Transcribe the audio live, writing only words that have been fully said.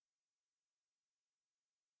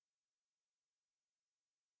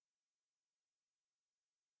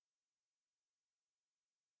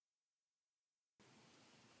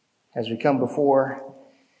As we come before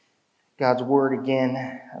God's Word again,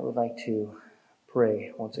 I would like to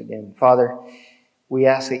pray once again. Father, we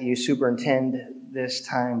ask that you superintend this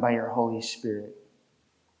time by your Holy Spirit,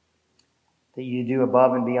 that you do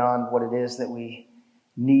above and beyond what it is that we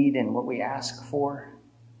need and what we ask for,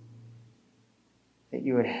 that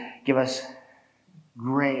you would give us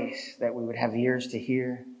grace, that we would have ears to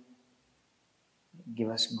hear, give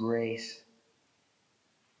us grace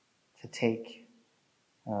to take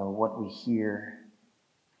what we hear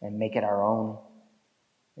and make it our own.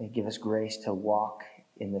 And give us grace to walk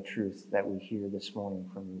in the truth that we hear this morning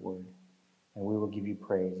from your word. And we will give you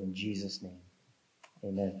praise in Jesus' name.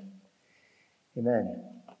 Amen. Amen.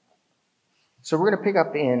 So we're going to pick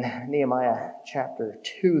up in Nehemiah chapter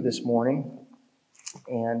 2 this morning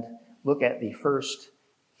and look at the first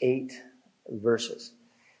 8 verses.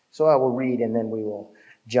 So I will read and then we will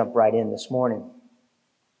jump right in this morning.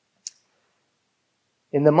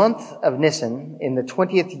 In the month of Nisan, in the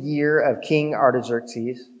 20th year of King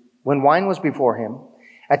Artaxerxes, when wine was before him,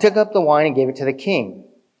 I took up the wine and gave it to the king.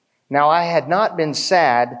 Now I had not been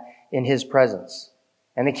sad in his presence.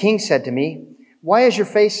 And the king said to me, "Why is your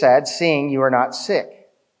face sad, seeing you are not sick?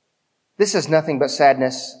 This is nothing but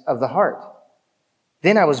sadness of the heart."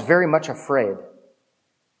 Then I was very much afraid.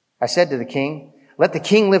 I said to the king, "Let the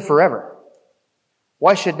king live forever.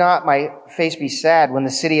 Why should not my face be sad when the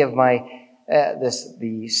city of the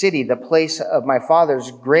place of my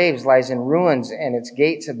father's graves lies in ruins and its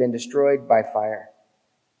gates have been destroyed by fire?"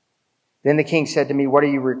 Then the king said to me, "What are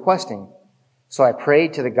you requesting?" So I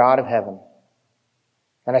prayed to the God of heaven.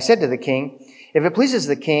 And I said to the king, "If it pleases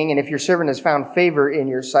the king, and if your servant has found favor in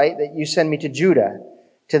your sight, that you send me to Judah,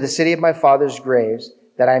 to the city of my father's graves,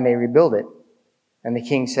 that I may rebuild it." And the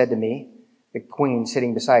king said to me, the queen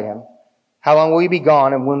sitting beside him, "How long will you be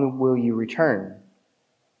gone, and when will you return?"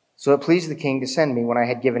 So it pleased the king to send me when I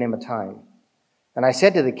had given him a time. And I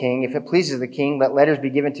said to the king, "If it pleases the king, let letters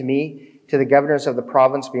be given to me, to the governors of the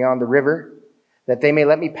province beyond the river, that they may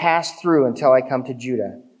let me pass through until I come to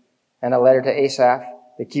Judah. And a letter to Asaph,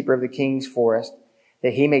 the keeper of the king's forest,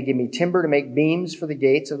 that he may give me timber to make beams for the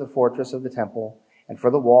gates of the fortress of the temple, and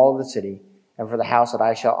for the wall of the city, and for the house that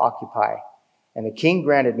I shall occupy." And the king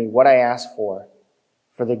granted me what I asked for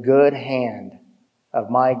the good hand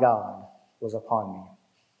of my God was upon me.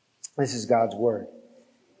 This is God's word.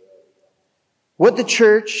 What the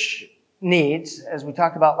church needs, as we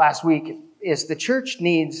talked about last week, is the church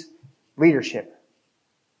needs leadership.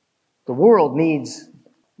 The world needs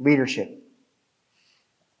leadership.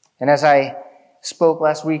 And as I spoke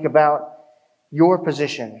last week about your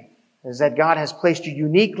position, is that God has placed you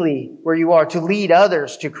uniquely where you are to lead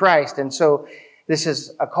others to Christ. And so this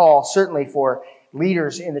is a call certainly for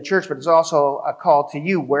leaders in the church, but it's also a call to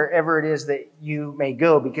you wherever it is that you may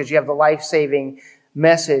go, because you have the life-saving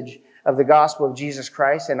message of the gospel of Jesus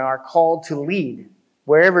Christ and are called to lead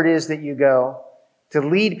wherever it is that you go, to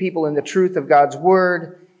lead people in the truth of God's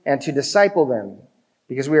word and to disciple them,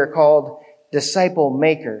 because we are called disciple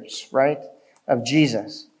makers, right, of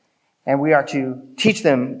Jesus. And we are to teach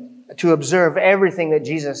them to observe everything that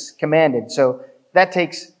Jesus commanded. So that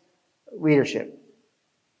takes leadership.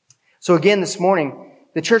 So again, this morning,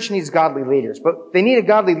 the church needs godly leaders, but they need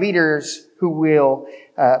godly leaders who will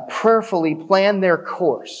prayerfully plan their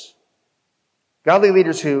course. Godly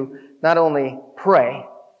leaders who not only pray,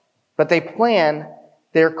 but they plan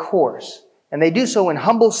their course. And they do so in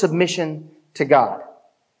humble submission to God,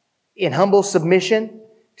 in humble submission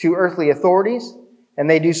to earthly authorities, and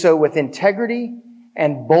they do so with integrity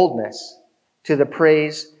and boldness to the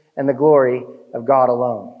praise and the glory of God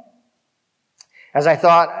alone. As I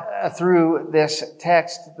thought through this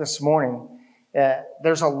text this morning,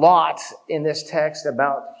 there's a lot in this text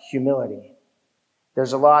about humility.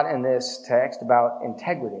 There's a lot in this text about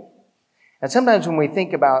integrity. And sometimes when we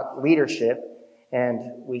think about leadership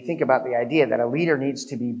and we think about the idea that a leader needs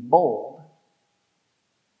to be bold,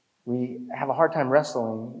 we have a hard time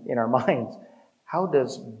wrestling in our minds. How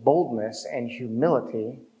does boldness and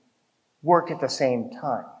humility work at the same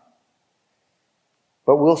time?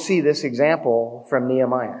 But we'll see this example from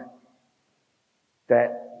Nehemiah,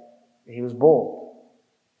 that he was bold,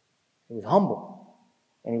 he was humble,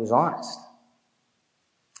 and he was honest.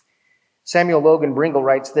 Samuel Logan Bringle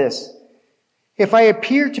writes this: "If I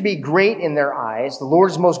appear to be great in their eyes, the Lord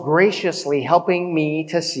is most graciously helping me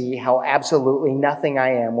to see how absolutely nothing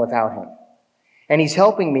I am without him. And he's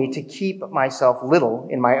helping me to keep myself little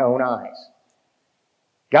in my own eyes.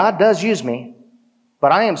 God does use me,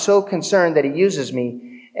 but I am so concerned that he uses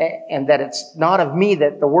me and that it's not of me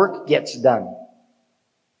that the work gets done."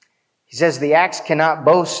 He says the axe cannot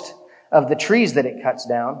boast of the trees that it cuts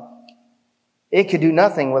down. It could do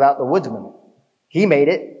nothing without the woodsman. He made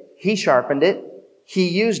it. He sharpened it. He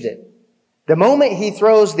used it. The moment he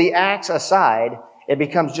throws the axe aside, it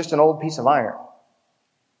becomes just an old piece of iron.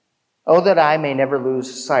 Oh, that I may never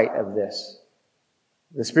lose sight of this.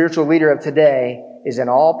 The spiritual leader of today is in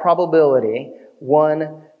all probability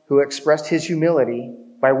one who expressed his humility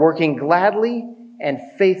by working gladly and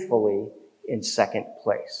faithfully in second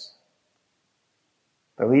place.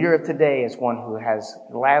 The leader of today is one who has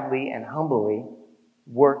gladly and humbly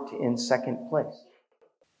worked in second place.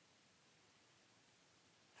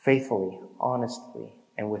 Faithfully, honestly,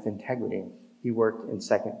 and with integrity, he worked in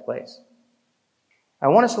second place. I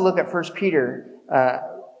want us to look at 1 Peter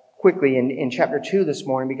quickly in chapter 2 this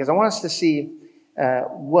morning, because I want us to see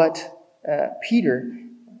what Peter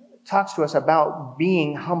talks to us about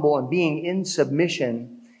being humble and being in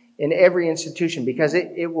submission in every institution, because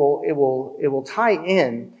it will tie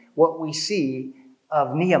in what we see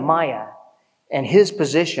of Nehemiah, and his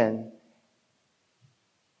position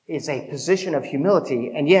is a position of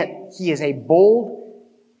humility, and yet he is a bold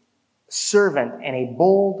servant and a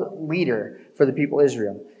bold leader for the people of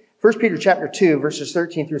Israel. 1 Peter chapter 2, verses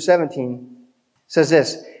 13 through 17 says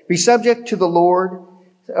this: "Be subject to the Lord,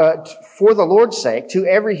 for the Lord's sake, to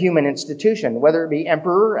every human institution, whether it be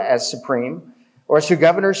emperor as supreme, or as to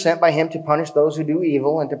governors sent by him to punish those who do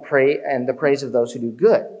evil and to pray and the praise of those who do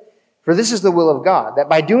good. For this is the will of God, that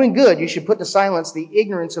by doing good you should put to silence the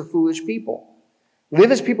ignorance of foolish people.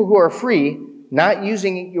 Live as people who are free, not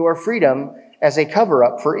using your freedom as a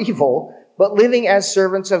cover-up for evil, but living as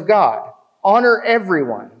servants of God. Honor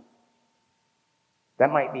everyone."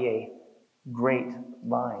 That might be a great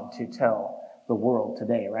line to tell the world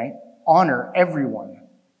today, right? Honor everyone.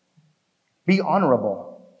 Be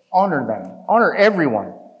honorable. Honor them. Honor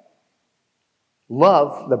everyone.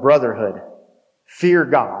 Love the brotherhood. Fear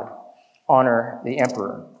God. Honor the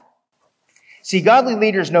emperor. See, godly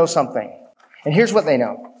leaders know something. And here's what they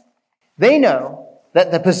know. They know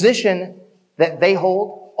that the position that they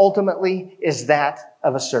hold ultimately is that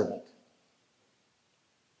of a servant.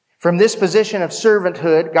 From this position of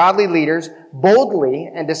servanthood, godly leaders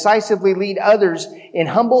boldly and decisively lead others in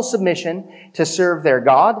humble submission to serve their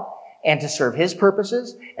God and to serve his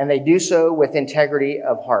purposes, and they do so with integrity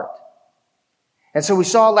of heart. And so we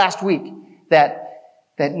saw last week that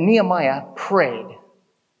Nehemiah prayed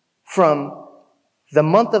from the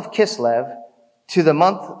month of Kislev to the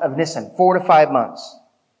month of Nisan, 4 to 5 months.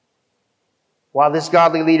 While this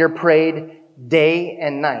godly leader prayed day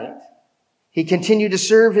and night, he continued to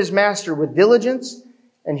serve his master with diligence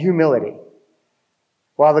and humility.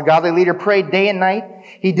 While the godly leader prayed day and night,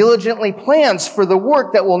 he diligently plans for the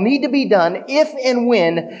work that will need to be done if and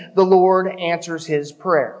when the Lord answers his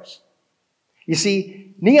prayers. You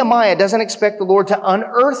see, Nehemiah doesn't expect the Lord to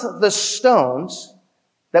unearth the stones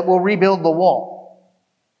that will rebuild the wall.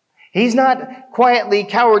 He's not quietly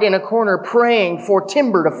cowered in a corner praying for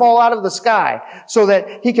timber to fall out of the sky so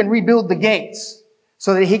that he can rebuild the gates,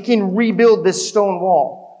 so that he can rebuild this stone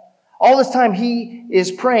wall. All this time he is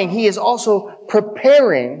praying, he is also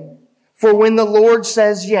preparing for when the Lord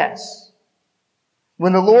says yes.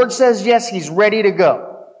 When the Lord says yes, he's ready to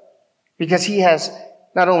go. Because he has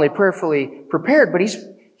not only prayerfully prepared, but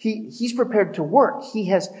he's prepared to work. He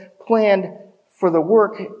has planned for the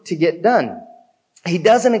work to get done. He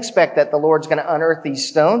doesn't expect that the Lord's going to unearth these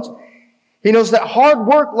stones. He knows that hard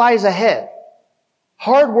work lies ahead.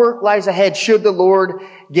 Hard work lies ahead should the Lord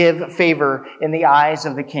give favor in the eyes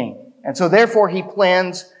of the king. And so therefore he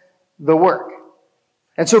plans the work.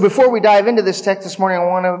 And so before we dive into this text this morning, I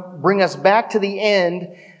want to bring us back to the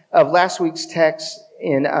end of last week's text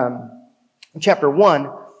in chapter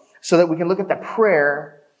 1 so that we can look at the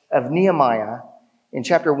prayer of Nehemiah in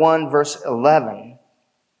chapter 1, verse 11.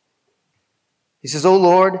 He says, "O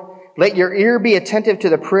Lord, let your ear be attentive to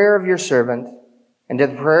the prayer of your servant and to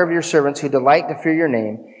the prayer of your servants who delight to fear your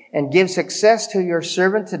name, and give success to your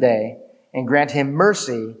servant today, and grant him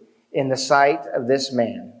mercy in the sight of this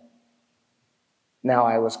man. Now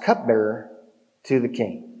I was cupbearer to the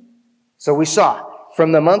king." So we saw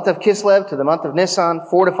from the month of Kislev to the month of Nisan,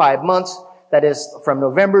 4 to 5 months, that is from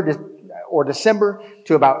November or December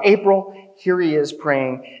to about April, here he is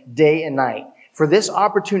praying day and night for this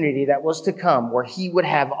opportunity that was to come where he would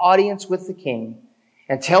have audience with the king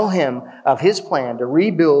and tell him of his plan to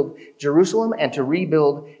rebuild Jerusalem and to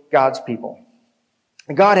rebuild God's people.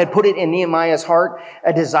 God had put it in Nehemiah's heart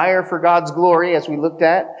a desire for God's glory, as we looked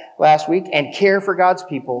at last week, and care for God's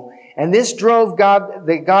people. And this drove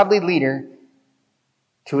the godly leader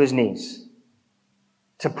to his knees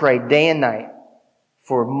to pray day and night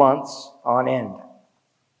for months on end.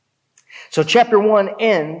 So chapter 1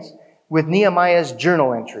 ends with Nehemiah's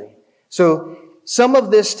journal entry. So some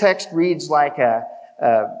of this text reads like a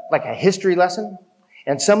history lesson,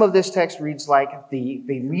 and some of this text reads like the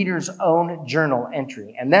leader's own journal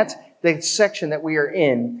entry. And that's the section that we are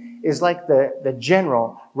in, is like the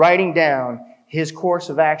general writing down his course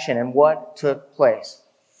of action and what took place.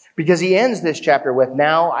 Because he ends this chapter with,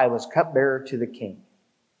 "Now I was cupbearer to the king."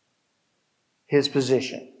 His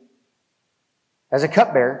position. As a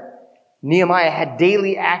cupbearer, Nehemiah had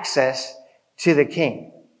daily access to the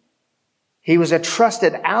king. He was a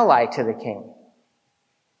trusted ally to the king,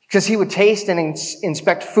 because he would taste and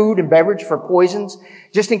inspect food and beverage for poisons,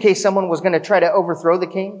 just in case someone was going to try to overthrow the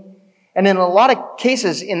king. And in a lot of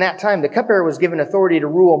cases in that time, the cupbearer was given authority to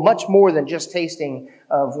rule much more than just tasting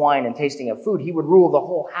of wine and tasting of food. He would rule the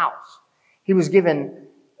whole house. He was given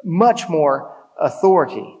much more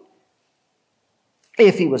authority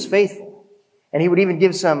if he was faithful. And he would even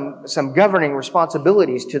give some governing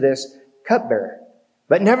responsibilities to this cupbearer.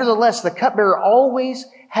 But nevertheless, the cupbearer always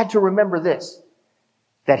had to remember this,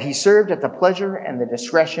 that he served at the pleasure and the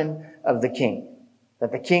discretion of the king,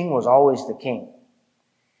 that the king was always the king.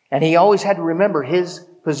 And he always had to remember his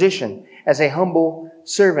position as a humble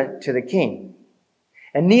servant to the king.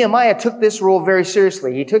 And Nehemiah took this role very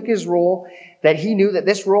seriously. He took his role, that he knew that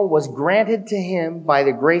this role was granted to him by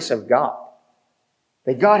the grace of God.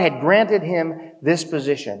 That God had granted him this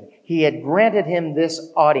position. He had granted him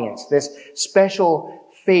this audience, this special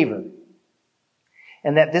favor.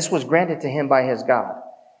 And that this was granted to him by his God.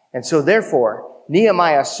 And so therefore,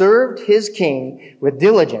 Nehemiah served his king with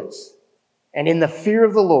diligence and in the fear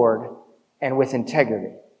of the Lord and with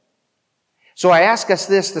integrity. So I ask us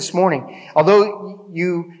this morning. Although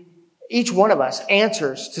each one of us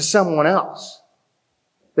answers to someone else,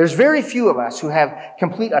 there's very few of us who have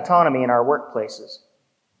complete autonomy in our workplaces.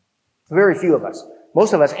 Very few of us.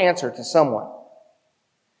 Most of us answer to someone.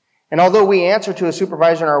 And although we answer to a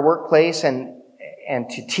supervisor in our workplace and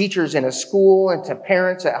to teachers in a school and to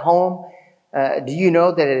parents at home, do you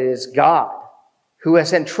know that it is God who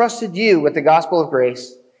has entrusted you with the gospel of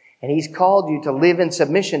grace, and He's called you to live in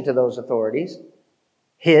submission to those authorities,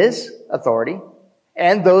 His authority,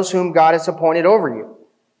 and those whom God has appointed over you,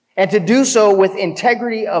 and to do so with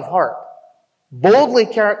integrity of heart, boldly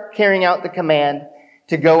carrying out the command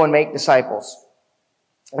to go and make disciples.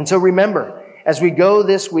 And so remember, as we go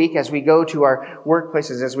this week, as we go to our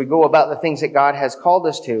workplaces, as we go about the things that God has called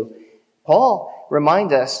us to, Paul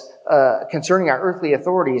reminds us concerning our earthly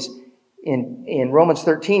authorities in Romans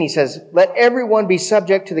 13. He says, "Let everyone be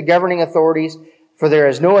subject to the governing authorities, for there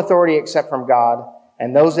is no authority except from God,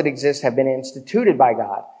 and those that exist have been instituted by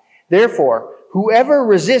God. Therefore, whoever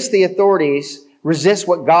resists the authorities resists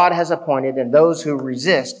what God has appointed, and those who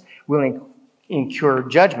resist will incur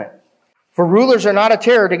judgment. For rulers are not a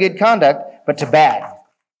terror to good conduct, but to bad.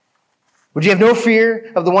 Would you have no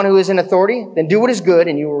fear of the one who is in authority? Then do what is good,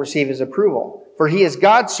 and you will receive his approval. For he is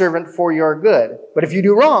God's servant for your good. But if you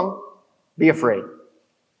do wrong, be afraid.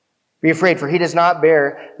 Be afraid, for he does not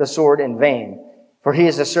bear the sword in vain. For he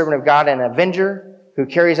is a servant of God and an avenger who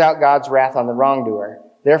carries out God's wrath on the wrongdoer.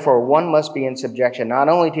 Therefore, one must be in subjection, not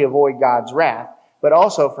only to avoid God's wrath, but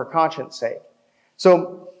also for conscience sake."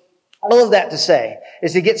 So, all of that to say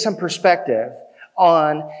is to get some perspective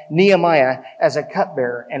on Nehemiah as a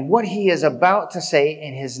cupbearer and what he is about to say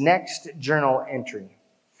in his next journal entry.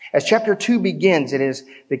 As chapter 2 begins, it is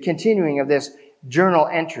the continuing of this journal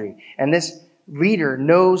entry. And this leader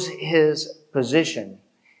knows his position.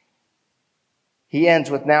 He ends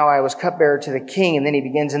with, "Now I was cupbearer to the king," and then he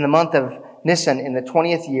begins, "In the month of Nisan, in the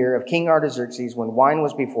 20th year of King Artaxerxes, when wine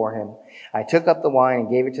was before him, I took up the wine and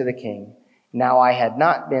gave it to the king. Now I had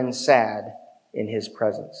not been sad in his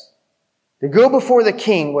presence." To go before the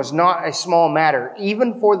king was not a small matter,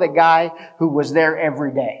 even for the guy who was there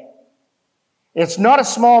every day. It's not a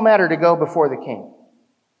small matter to go before the king.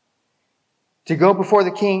 To go before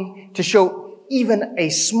the king, to show even a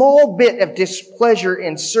small bit of displeasure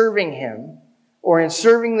in serving him or in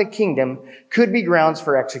serving the kingdom could be grounds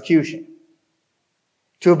for execution.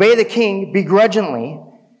 To obey the king begrudgingly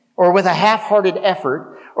or with a half-hearted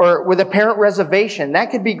effort or with apparent reservation,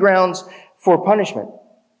 that could be grounds for punishment.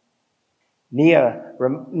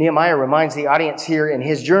 Nehemiah reminds the audience here in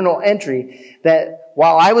his journal entry that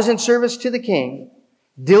while I was in service to the king,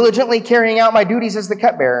 diligently carrying out my duties as the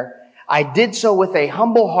cupbearer, I did so with a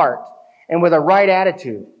humble heart and with a right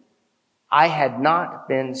attitude. I had not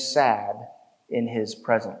been sad in his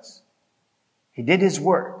presence. He did his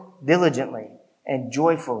work diligently and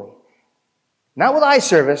joyfully. Not with eye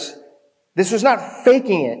service. This was not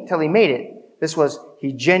faking it till he made it. This was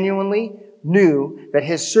he genuinely knew that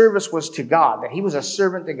his service was to God, that he was a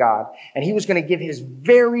servant to God, and he was going to give his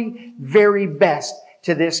very, very best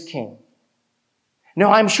to this king. No,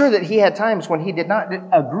 I'm sure that he had times when he did not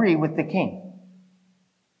agree with the king.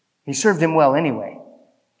 He served him well anyway.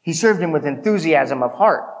 He served him with enthusiasm of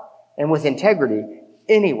heart and with integrity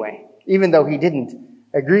anyway, even though he didn't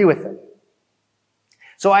agree with him.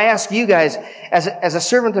 So I ask you guys, as a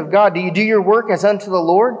servant of God, do you do your work as unto the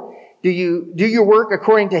Lord? Do you do your work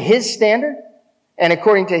according to His standard and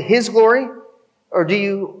according to His glory? Or do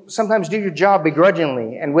you sometimes do your job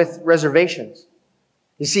begrudgingly and with reservations?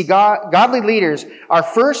 You see, godly leaders are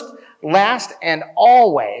first, last, and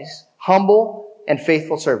always humble and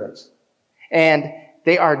faithful servants. And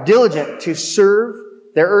they are diligent to serve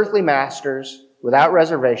their earthly masters without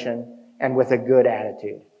reservation and with a good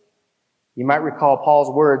attitude. You might recall Paul's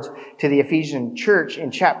words to the Ephesian church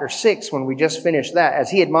in chapter 6 when we just finished that, as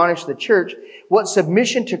he admonished the church what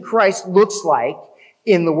submission to Christ looks like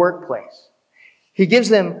in the workplace. He gives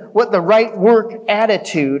them what the right work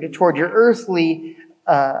attitude toward your earthly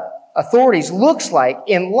authorities looks like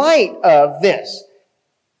in light of this.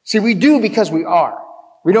 See, we do because we are.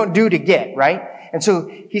 We don't do to get, right? And so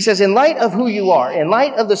he says, in light of who you are, in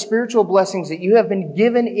light of the spiritual blessings that you have been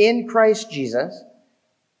given in Christ Jesus,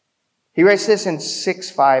 he writes this in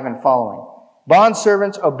 6:5 and following.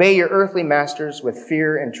 Bondservants, obey your earthly masters with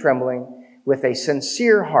fear and trembling, with a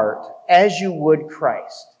sincere heart, as you would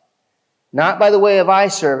Christ. Not by the way of eye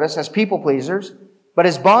service as people pleasers, but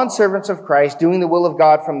as bondservants of Christ, doing the will of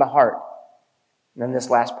God from the heart. And then this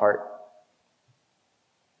last part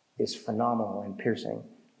is phenomenal and piercing.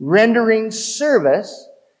 Rendering service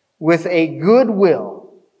with a good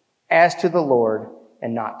will as to the Lord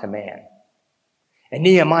and not to man. And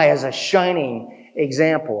Nehemiah is a shining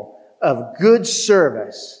example of good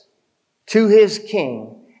service to his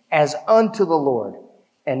king as unto the Lord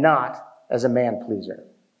and not as a man pleaser.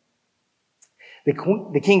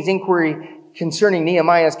 The king's inquiry concerning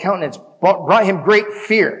Nehemiah's countenance brought him great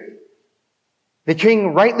fear. The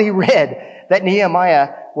king rightly read that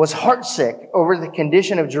Nehemiah was heartsick over the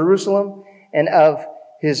condition of Jerusalem and of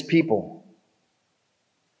his people.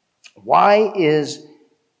 Why is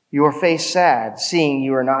your face sad, seeing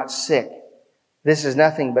you are not sick? This is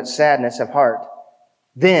nothing but sadness of heart.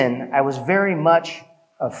 Then I was very much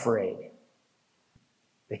afraid.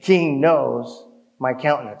 The king knows my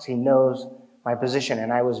countenance. He knows my position,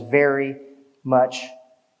 and I was very much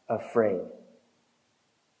afraid.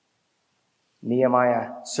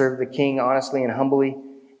 Nehemiah served the king honestly and humbly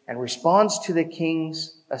and responds to the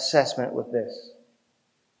king's assessment with this.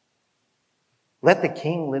 Let the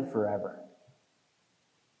king live forever.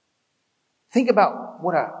 Think about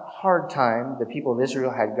what a hard time the people of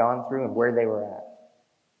Israel had gone through and where they were at.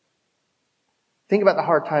 Think about the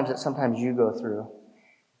hard times that sometimes you go through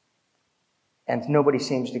and nobody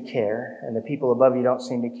seems to care and the people above you don't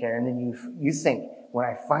seem to care. And then you think, when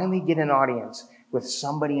I finally get an audience with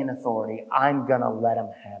somebody in authority, I'm going to let them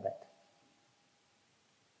have it.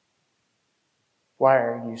 Why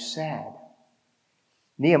are you sad?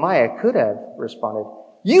 Nehemiah could have responded,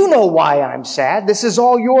 you know why I'm sad. This is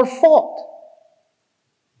all your fault.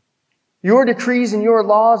 Your decrees and your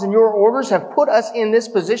laws and your orders have put us in this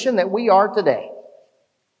position that we are today.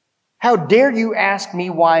 How dare you ask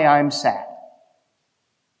me why I'm sad?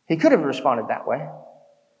 He could have responded that way.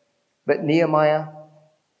 But Nehemiah,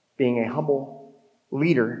 being a humble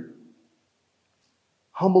leader,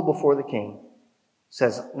 humble before the king,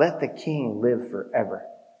 says, let the king live forever.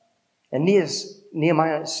 And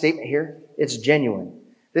Nehemiah's statement here, it's genuine.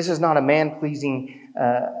 This is not a man-pleasing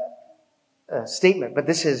statement, but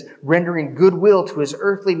this is rendering goodwill to his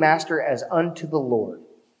earthly master as unto the Lord.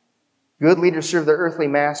 Good leaders serve their earthly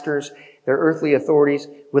masters, their earthly authorities,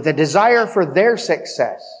 with a desire for their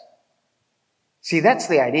success. See, that's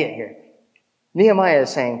the idea here. Nehemiah is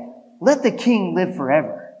saying, let the king live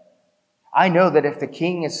forever. I know that if the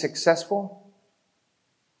king is successful,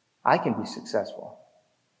 I can be successful.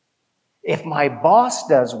 If my boss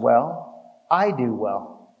does well, I do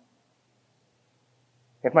well.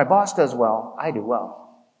 If my boss does well, I do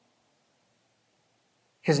well.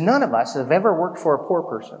 Because none of us have ever worked for a poor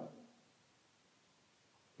person.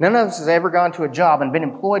 None of us has ever gone to a job and been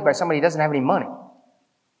employed by somebody who doesn't have any money.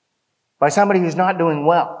 By somebody who's not doing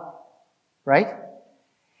well. Right?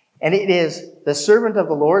 And it is the servant of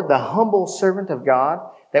the Lord, the humble servant of God,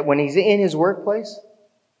 that when he's in his workplace,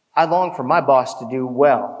 I long for my boss to do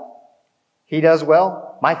well. He does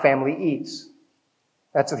well, my family eats.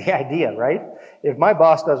 That's the idea, right? If my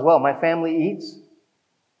boss does well, my family eats,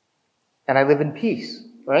 and I live in peace,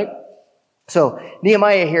 right? So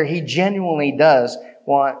Nehemiah here, he genuinely does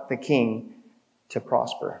want the king to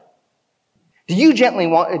prosper. Do you genuinely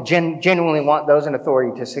want those in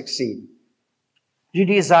authority to succeed? Do you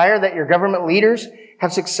desire that your government leaders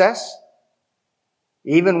have success?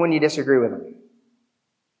 even when you disagree with him?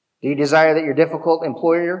 Do you desire that your difficult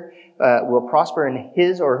employer will prosper in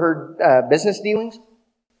his or her business dealings?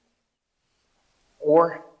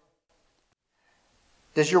 Or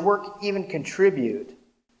does your work even contribute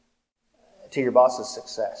to your boss's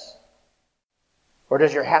success? Or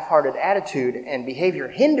does your half-hearted attitude and behavior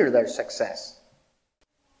hinder their success?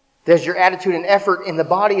 Does your attitude and effort in the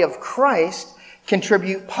body of Christ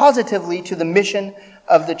contribute positively to the mission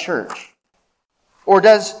of the church? Or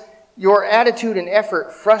does your attitude and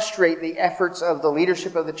effort frustrate the efforts of the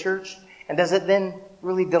leadership of the church? And does it then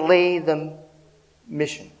really delay the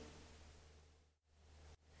mission?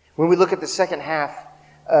 When we look at the second half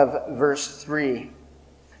of verse 3,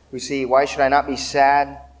 we see, "Why should I not be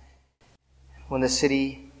sad when the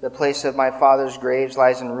city, the place of my father's graves,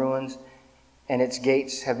 lies in ruins, and its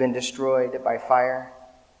gates have been destroyed by fire?"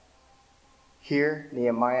 Here,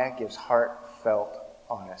 Nehemiah gives heartfelt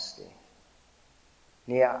honesty.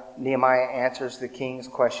 Nehemiah answers the king's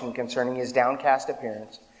question concerning his downcast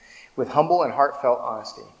appearance with humble and heartfelt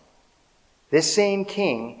honesty. This same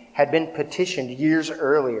king had been petitioned years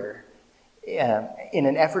earlier in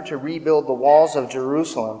an effort to rebuild the walls of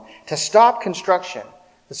Jerusalem to stop construction.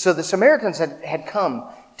 So the Samaritans had come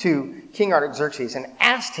to King Artaxerxes and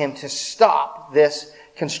asked him to stop this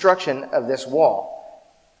construction of this wall.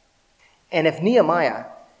 And if Nehemiah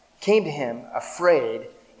came to him afraid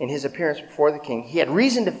in his appearance before the king, he had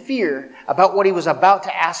reason to fear about what he was about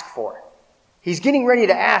to ask for. He's getting ready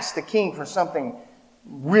to ask the king for something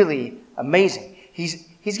really amazing. He's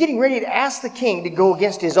getting ready to ask the king to go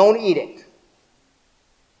against his own edict.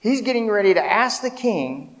 He's getting ready to ask the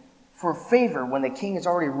king for favor when the king has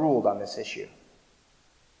already ruled on this issue.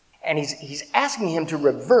 And he's asking him to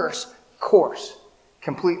reverse course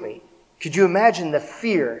completely. Could you imagine the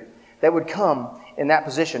fear that would come in that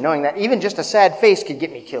position, knowing that even just a sad face could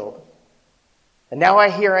get me killed? And now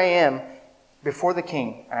here I am before the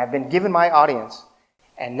king, and I've been given my audience,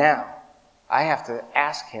 and now I have to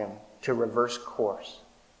ask him to reverse course.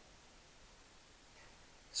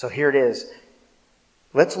 So here it is.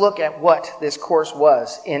 Let's look at what this course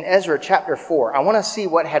was in Ezra chapter 4. I want to see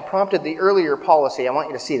what had prompted the earlier policy. I want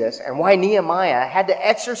you to see this. And why Nehemiah had to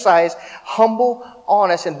exercise humble,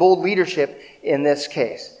 honest, and bold leadership in this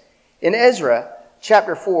case. In Ezra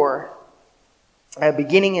chapter 4,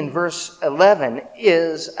 beginning in verse 11,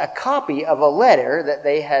 is a copy of a letter that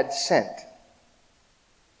they had sent.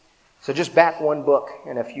 So just back one book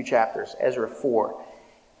in a few chapters, Ezra 4.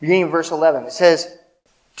 Beginning in verse 11, it says,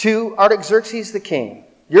 "To Artaxerxes the king,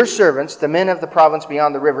 your servants, the men of the province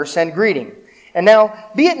beyond the river, send greeting. And now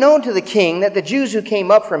be it known to the king that the Jews who came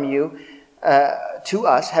up from you to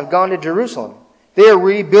us have gone to Jerusalem. They are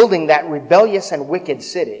rebuilding that rebellious and wicked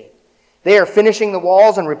city. They are finishing the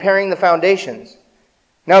walls and repairing the foundations.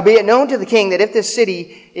 Now be it known to the king that if this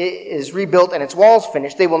city is rebuilt and its walls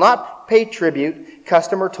finished, they will not pay tribute,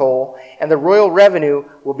 custom, or toll, and the royal revenue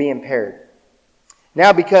will be impaired.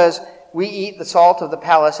 Now because we eat the salt of the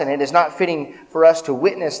palace, and it is not fitting for us to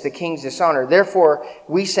witness the king's dishonor. Therefore,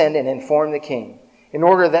 we send and inform the king. In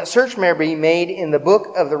order that search may be made in the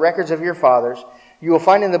book of the records of your fathers, you will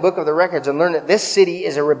find in the book of the records and learn that this city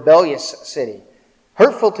is a rebellious city,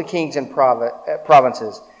 hurtful to kings and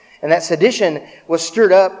provinces, and that sedition was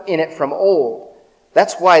stirred up in it from old.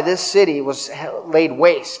 That's why this city was laid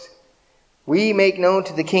waste. We make known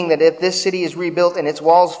to the king that if this city is rebuilt and its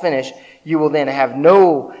walls finished, you will then have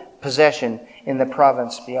no possession in the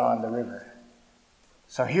province beyond the river."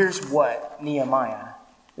 So here's what Nehemiah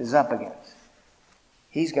is up against.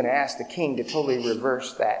 He's going to ask the king to totally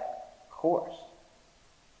reverse that course.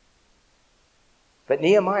 But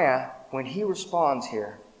Nehemiah, when he responds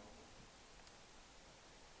here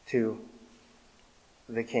to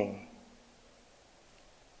the king,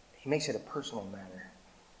 he makes it a personal matter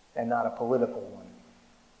and not a political one.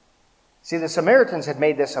 See, the Samaritans had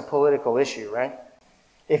made this a political issue, right?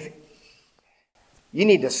 If you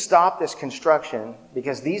need to stop this construction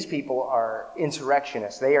because these people are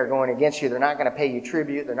insurrectionists. They are going against you. They're not going to pay you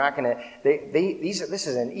tribute. They're not going to. This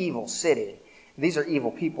is an evil city. These are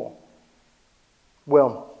evil people.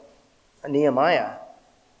 Well, Nehemiah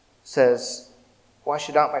says, "Why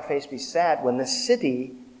should not my face be sad when the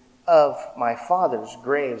city of my father's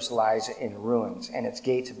graves lies in ruins and its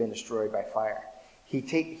gates have been destroyed by fire?"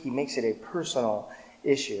 He makes it a personal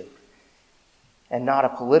issue and not a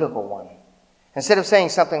political one. Instead of saying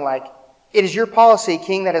something like, "It is your policy,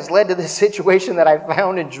 king, that has led to this situation that I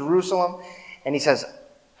found in Jerusalem," and he says,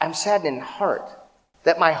 "I'm saddened in heart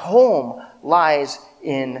that my home lies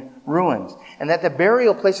in ruins and that the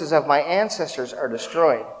burial places of my ancestors are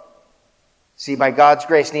destroyed." See, by God's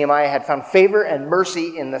grace, Nehemiah had found favor and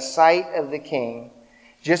mercy in the sight of the king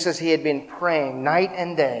just as he had been praying night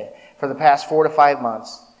and day for the past 4 to 5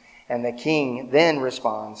 months. And the king then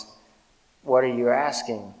responds, "What are you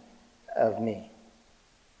asking of me?"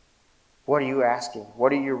 What are you asking?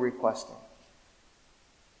 What are you requesting?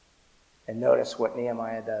 And notice what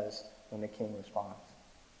Nehemiah does when the king responds.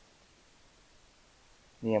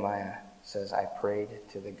 Nehemiah says, "I prayed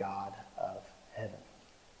to the God of heaven."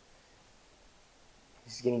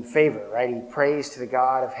 He's getting favor, right? He prays to the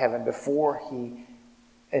God of heaven before he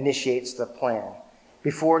initiates the plan.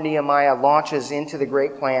 Before Nehemiah launches into the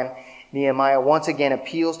great plan, Nehemiah once again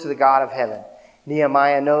appeals to the God of heaven.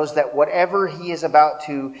 Nehemiah knows that whatever he is about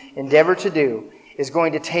to endeavor to do is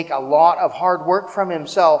going to take a lot of hard work from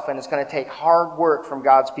himself, and it's going to take hard work from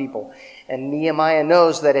God's people. And Nehemiah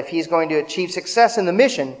knows that if he's going to achieve success in the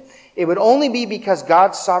mission, it would only be because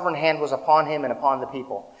God's sovereign hand was upon him and upon the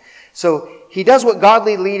people. So he does what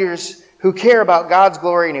godly leaders who care about God's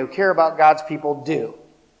glory and who care about God's people do.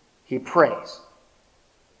 He prays.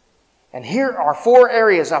 And here are 4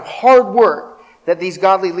 areas of hard work that these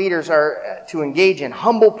godly leaders are to engage in.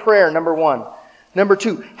 Humble prayer, number 1. Number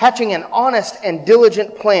 2, hatching an honest and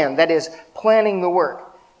diligent plan, that is, planning the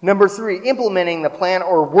work. Number 3, implementing the plan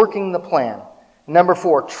or working the plan. Number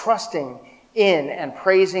 4, trusting in and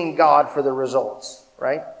praising God for the results,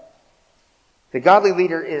 right? The godly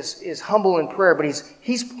leader is humble in prayer, but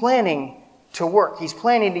he's planning to work. He's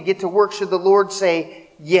planning to get to work should the Lord say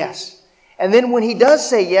yes. And then when he does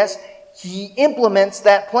say yes, he implements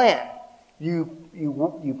that plan.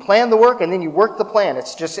 You plan the work and then you work the plan.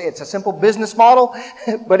 It's a simple business model,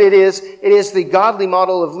 but it is the godly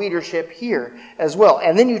model of leadership here as well.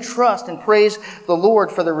 And then you trust and praise the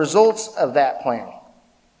Lord for the results of that plan.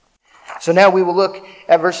 So now we will look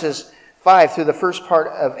at verses 5 through the first part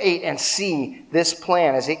of 8 and see this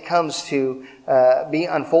plan as it comes to be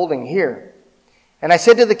unfolding here. "And I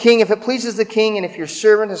said to the king, if it pleases the king, and if your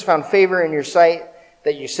servant has found favor in your sight,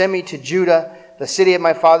 that you send me to Judah, the city of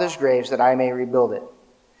my father's graves, that I may rebuild it.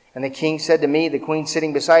 And the king said to me," the queen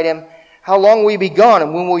sitting beside him, "How long will you be gone,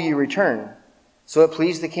 and when will you return?" So it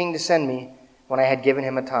pleased the king to send me when I had given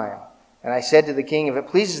him a time. And I said to the king, if it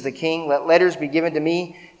pleases the king, let letters be given to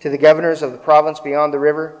me to the governors of the province beyond the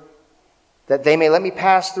river, that they may let me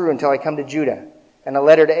pass through until I come to Judah. And a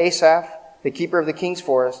letter to Asaph, the keeper of the king's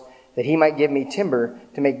forest, that he might give me timber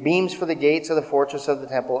to make beams for the gates of the fortress of the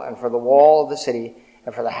temple, and for the wall of the city,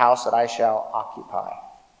 and for the house that I shall occupy.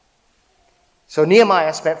 So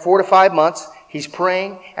Nehemiah spent 4 to 5 months. He's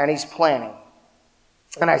praying and he's planning.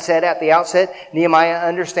 And I said at the outset, Nehemiah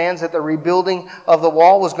understands that the rebuilding of the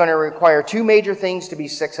wall was going to require 2 major things to be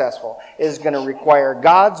successful. It is going to require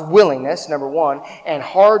God's willingness, number 1, and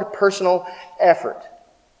hard personal effort.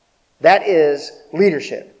 That is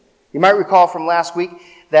leadership. You might recall from last week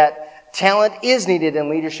that talent is needed in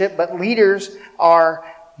leadership, but leaders are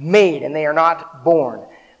made and they are not born.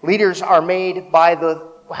 Leaders are made by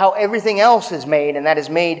how everything else is made, and that is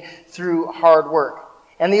made through hard work.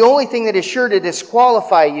 And the only thing that is sure to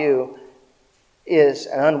disqualify you is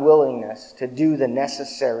an unwillingness to do the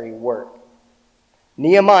necessary work.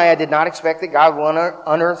 Nehemiah did not expect that God would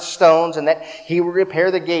unearth stones and that he would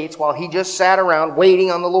repair the gates while he just sat around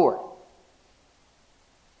waiting on the Lord.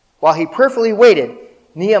 While he prayerfully waited,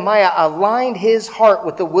 Nehemiah aligned his heart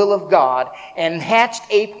with the will of God and hatched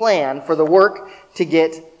a plan for the work to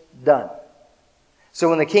get done. So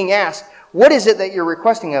when the king asked, "What is it that you're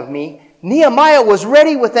requesting of me?" Nehemiah was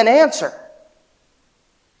ready with an answer.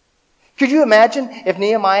 Could you imagine if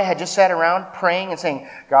Nehemiah had just sat around praying and saying,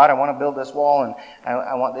 "God, I want to build this wall, and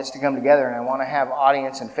I want this to come together, and I want to have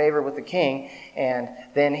audience and favor with the king," and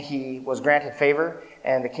then he was granted favor,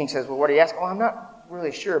 and the king says, "Well, what do you ask?" "Oh, I'm not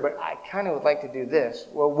really sure, but I kind of would like to do this."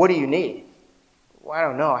 "Well, what do you need?" "Well, I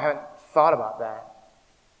don't know. I haven't thought about that."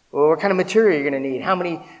 "Well, what kind of material are you going to need? How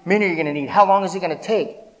many men are you going to need? How long is it going to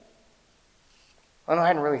take?" "I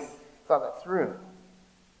hadn't really thought that through."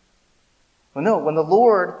 Well, no, when the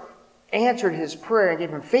Lord answered his prayer and gave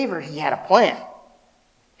him favor, he had a plan.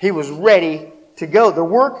 He was ready to go. The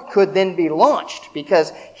work could then be launched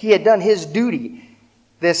because he had done his duty,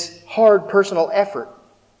 this hard personal effort.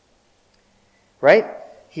 Right?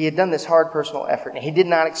 He had done this hard personal effort, and he did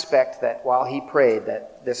not expect that while he prayed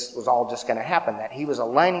that this was all just going to happen, that he was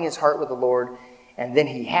aligning his heart with the Lord, and then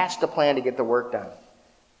he hatched a plan to get the work done.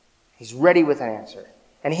 He's ready with an answer.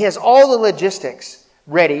 And he has all the logistics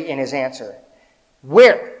ready in his answer.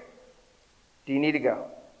 Where do you need to go?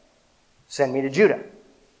 Send me to Judah.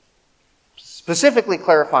 Specifically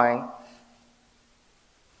clarifying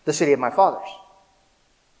the city of my fathers.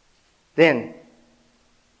 Then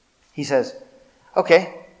he says,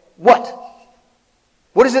 "Okay, what?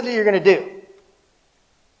 What is it that you're going to do?"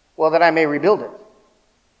 "Well, that I may rebuild it."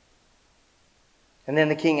 And then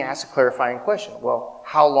the king asks a clarifying question. Well,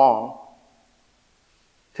 how long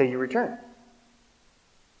till you return?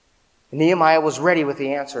 Nehemiah was ready with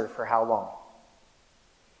the answer for how long.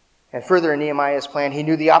 And further in Nehemiah's plan, he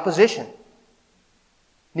knew the opposition.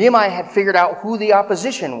 Nehemiah had figured out who the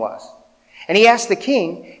opposition was. And he asked the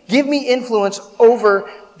king, give me influence over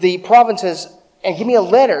the provinces and give me a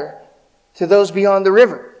letter to those beyond the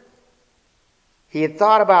river. He had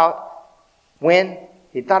thought about when,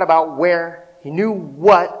 he had thought about where, he knew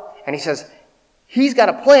what, and he says, he's got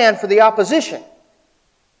a plan for the opposition.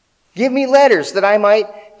 Give me letters that I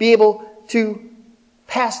might be able to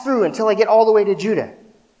pass through until I get all the way to Judah.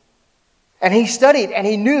 And he studied and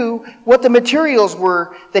he knew what the materials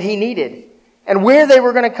were that he needed and where they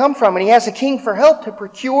were going to come from. And he asked the king for help to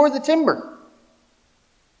procure the timber.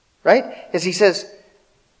 Right? As he says,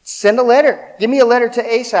 send a letter. Give me a letter to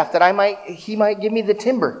Asaph that he might give me the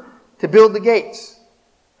timber to build the gates.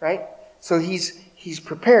 Right? So he's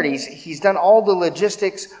prepared. He's done all the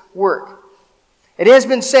logistics work. It has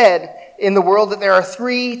been said in the world that there are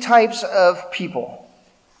three types of people.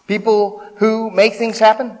 People who make things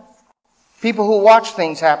happen, people who watch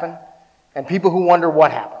things happen, and people who wonder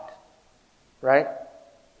what happened. Right?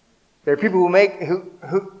 There are people who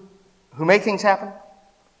make things happen.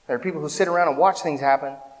 There are people who sit around and watch things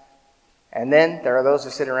happen. And then there are those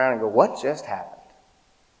who sit around and go, what just happened?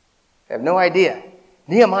 They have no idea.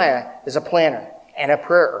 Nehemiah is a planner and a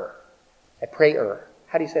prayer. A prayer.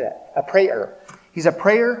 How do you say that? A prayer. He's a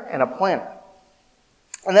prayer and a planner.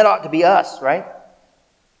 And that ought to be us, right?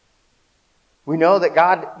 We know that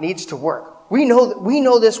God needs to work. We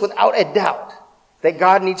know this without a doubt, that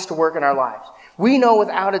God needs to work in our lives. We know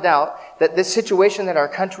without a doubt that this situation that our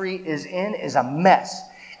country is in is a mess.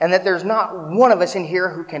 And that there's not one of us in here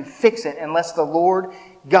who can fix it unless the Lord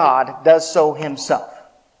God does so himself.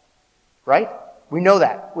 Right? We know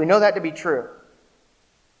that. We know that to be true.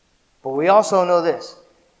 But we also know this,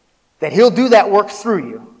 that he'll do that work through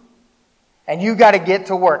you. And you got to get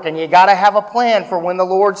to work. And you got to have a plan for when the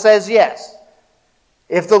Lord says yes.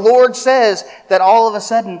 If the Lord says that all of a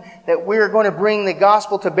sudden that we're going to bring the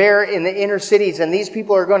gospel to bear in the inner cities and these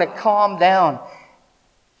people are going to calm down,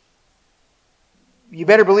 you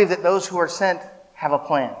better believe that those who are sent have a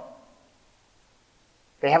plan.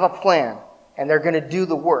 They have a plan and they're going to do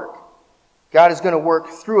the work. God is going to work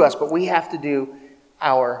through us, but we have to do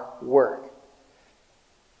our work.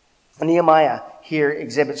 Nehemiah here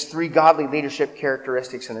exhibits three godly leadership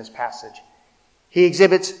characteristics in this passage. He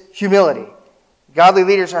exhibits humility. Godly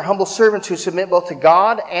leaders are humble servants who submit both to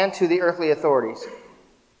God and to the earthly authorities.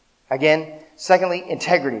 Again, secondly,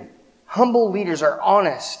 integrity. Humble leaders are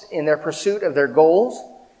honest in their pursuit of their goals.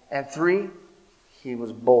 And three, he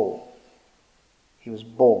was bold. He was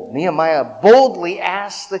bold. Nehemiah boldly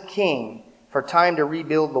asked the king for time to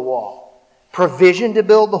rebuild the wall. Provision to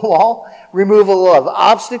build the wall. Removal of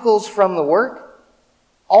obstacles from the work.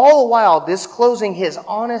 All the while disclosing his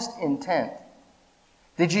honest intent.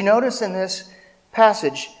 Did you notice in this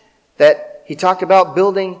passage that he talked about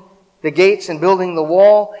building the gates and building the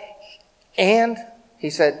wall? And he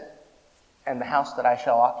said, and the house that I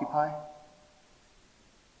shall occupy?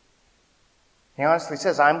 He honestly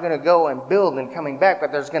says, I'm going to go and build and coming back,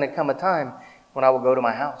 but there's going to come a time when I will go to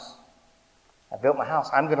my house. I built my house.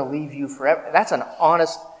 I'm going to leave you forever. That's an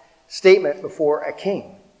honest statement before a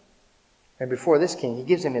king. And before this king, he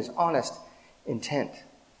gives him his honest intent.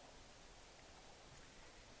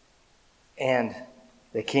 And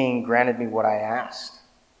the king granted me what I asked,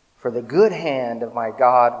 for the good hand of my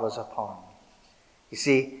God was upon me. You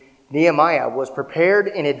see, Nehemiah was prepared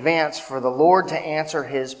in advance for the Lord to answer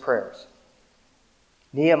his prayers.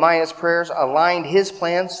 Nehemiah's prayers aligned his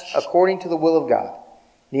plans according to the will of God.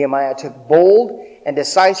 Nehemiah took bold and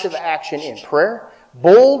decisive action in prayer,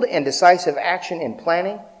 bold and decisive action in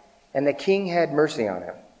planning, and the king had mercy on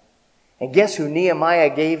him. And guess who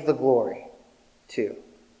Nehemiah gave the glory to?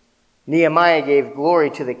 Nehemiah gave glory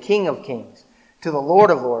to the King of Kings, to the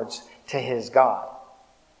Lord of Lords, to his God.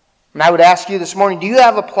 And I would ask you this morning, do you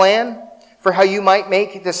have a plan for how you might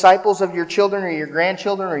make disciples of your children or your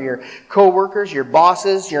grandchildren or your co-workers, your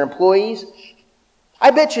bosses, your employees? I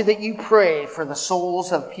bet you that you pray for the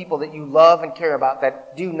souls of people that you love and care about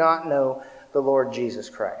that do not know the Lord Jesus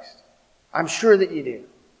Christ. I'm sure that you do.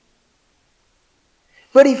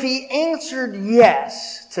 But if he answered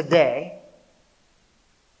yes today,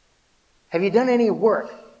 have you done any work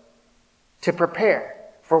to prepare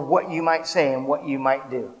for what you might say and what you might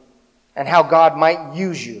do and how God might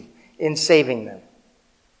use you in saving them?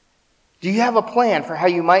 Do you have a plan for how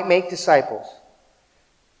you might make disciples?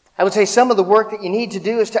 I would say some of the work that you need to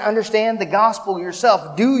do is to understand the gospel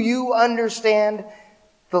yourself. Do you understand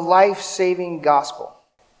the life-saving gospel?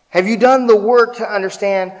 Have you done the work to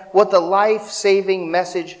understand what the life-saving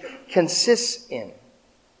message consists in?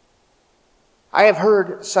 I have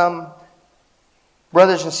heard some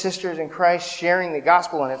brothers and sisters in Christ sharing the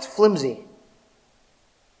gospel, and it's flimsy.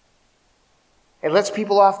 It lets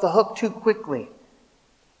people off the hook too quickly.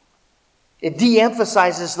 It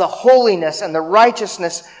de-emphasizes the holiness and the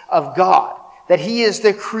righteousness of God, that He is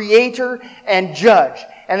the creator and judge,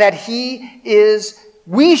 and that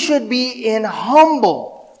we should be in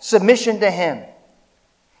humble submission to Him,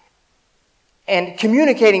 and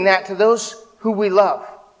communicating that to those who we love.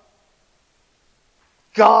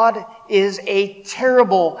 God is a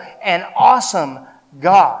terrible and awesome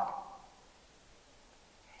God.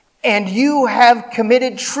 And you have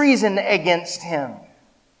committed treason against Him.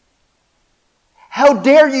 How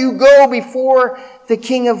dare you go before the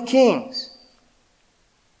King of Kings?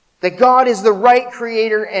 That God is the right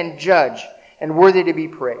creator and judge and worthy to be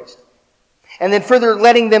praised. And then further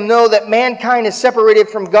letting them know that mankind is separated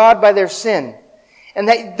from God by their sin. And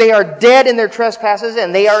that they are dead in their trespasses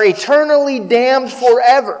and they are eternally damned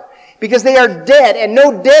forever. Because they are dead, and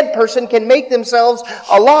no dead person can make themselves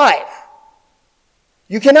alive.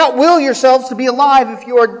 You cannot will yourselves to be alive if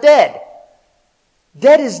you are dead.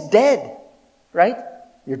 Dead is dead, right?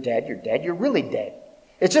 You're dead, you're really dead.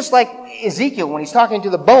 It's just like Ezekiel when he's talking to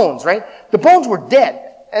the bones, right? The bones were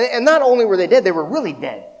dead. And not only were they dead, they were really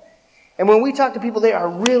dead. And when we talk to people, they are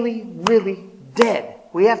really, really dead.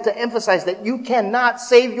 We have to emphasize that you cannot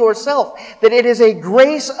save yourself. That it is a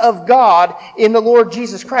grace of God in the Lord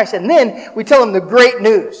Jesus Christ. And then we tell them the great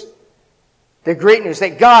news. The great news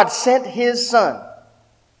that God sent His Son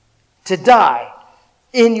to die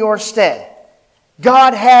in your stead.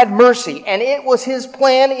 God had mercy, and it was His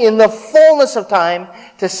plan in the fullness of time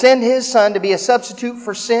to send His Son to be a substitute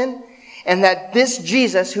for sin, and that this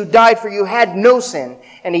Jesus who died for you had no sin,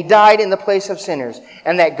 and He died in the place of sinners,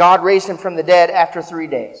 and that God raised Him from the dead after 3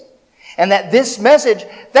 days. And that this message,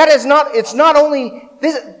 it's not only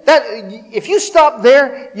this, that if you stop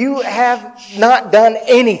there, you have not done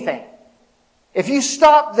anything. If you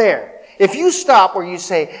stop there, if you stop where you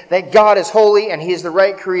say that God is holy and He is the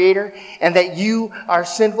right creator, and that you are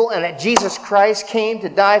sinful, and that Jesus Christ came to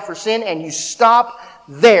die for sin, and you stop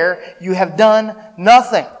there, you have done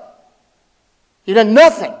nothing. You've done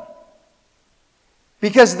nothing.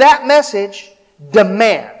 Because that message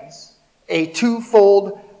demands a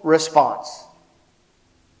twofold response.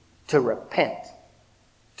 To repent.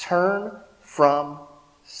 Turn from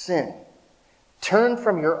sin. Turn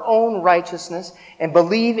from your own righteousness and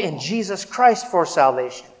believe in Jesus Christ for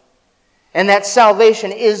salvation. And that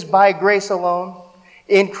salvation is by grace alone,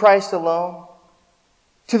 in Christ alone,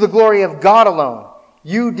 to the glory of God alone.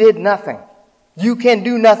 You did nothing. You can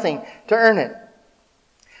do nothing to earn it.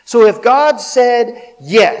 So if God said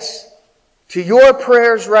yes to your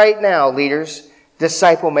prayers right now, leaders,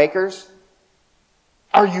 disciple makers,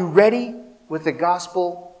 are you ready with the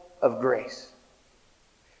gospel of grace?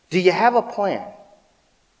 Do you have a plan?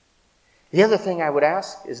 The other thing I would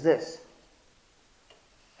ask is this.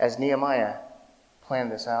 As Nehemiah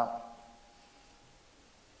planned this out,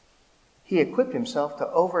 he equipped himself to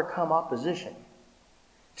overcome opposition,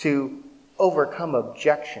 to overcome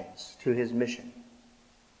objections to his mission.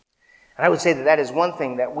 And I would say that that is one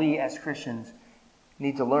thing that we as Christians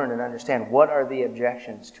need to learn and understand. What are the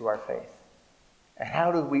objections to our faith? And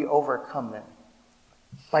how do we overcome them?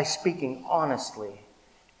 By speaking honestly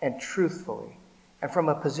and truthfully and from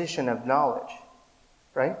a position of knowledge,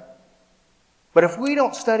 right? But if we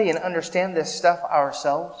don't study and understand this stuff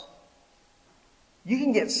ourselves, you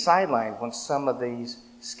can get sidelined when some of these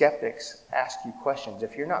skeptics ask you questions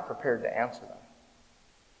if you're not prepared to answer them.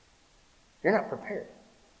 You're not prepared.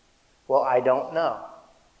 Well, I don't know.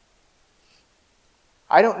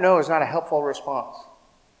 I don't know is not a helpful response.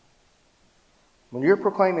 When you're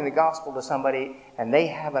proclaiming the gospel to somebody and they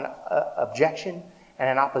have an objection and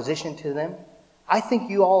an opposition to them, I think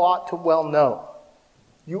you all ought to well know.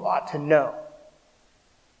 You ought to know.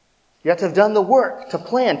 You have to have done the work to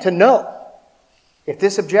plan, to know. If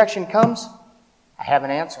this objection comes, I have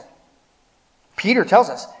an answer. Peter tells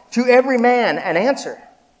us, to every man an answer.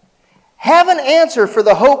 Have an answer for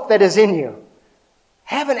the hope that is in you.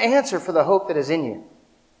 Have an answer for the hope that is in you.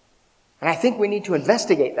 And I think we need to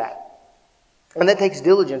investigate that. And that takes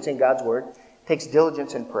diligence in God's Word. It takes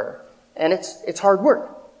diligence in prayer. And it's hard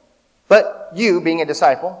work. But you, being a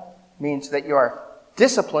disciple, means that you are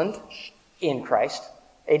disciplined in Christ,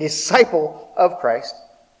 a disciple of Christ,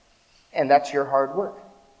 and that's your hard work.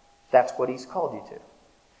 That's what He's called you to.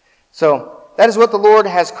 So, that is what the Lord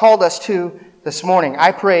has called us to this morning.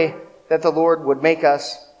 I pray that the Lord would make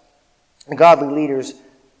us godly leaders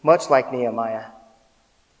much like Nehemiah,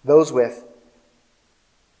 those with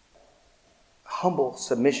humble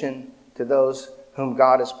submission to those whom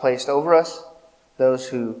God has placed over us, those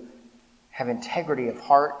who have integrity of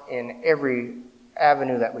heart in every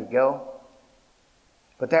avenue that we go,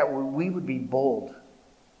 but that we would be bold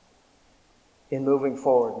in moving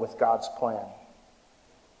forward with God's plan.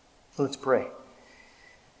 Let's pray.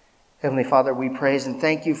 Heavenly Father, we praise and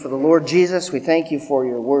thank you for the Lord Jesus. We thank you for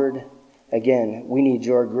your word. Again, we need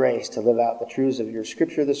your grace to live out the truths of your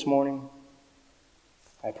scripture this morning.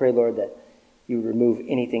 I pray, Lord, that you would remove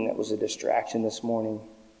anything that was a distraction this morning,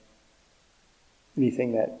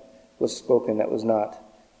 anything that was spoken that was not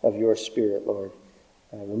of your spirit, Lord.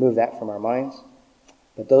 Remove that from our minds.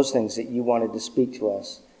 But those things that you wanted to speak to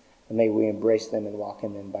us, may we embrace them and walk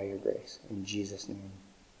in them by your grace. In Jesus' name,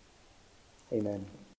 amen.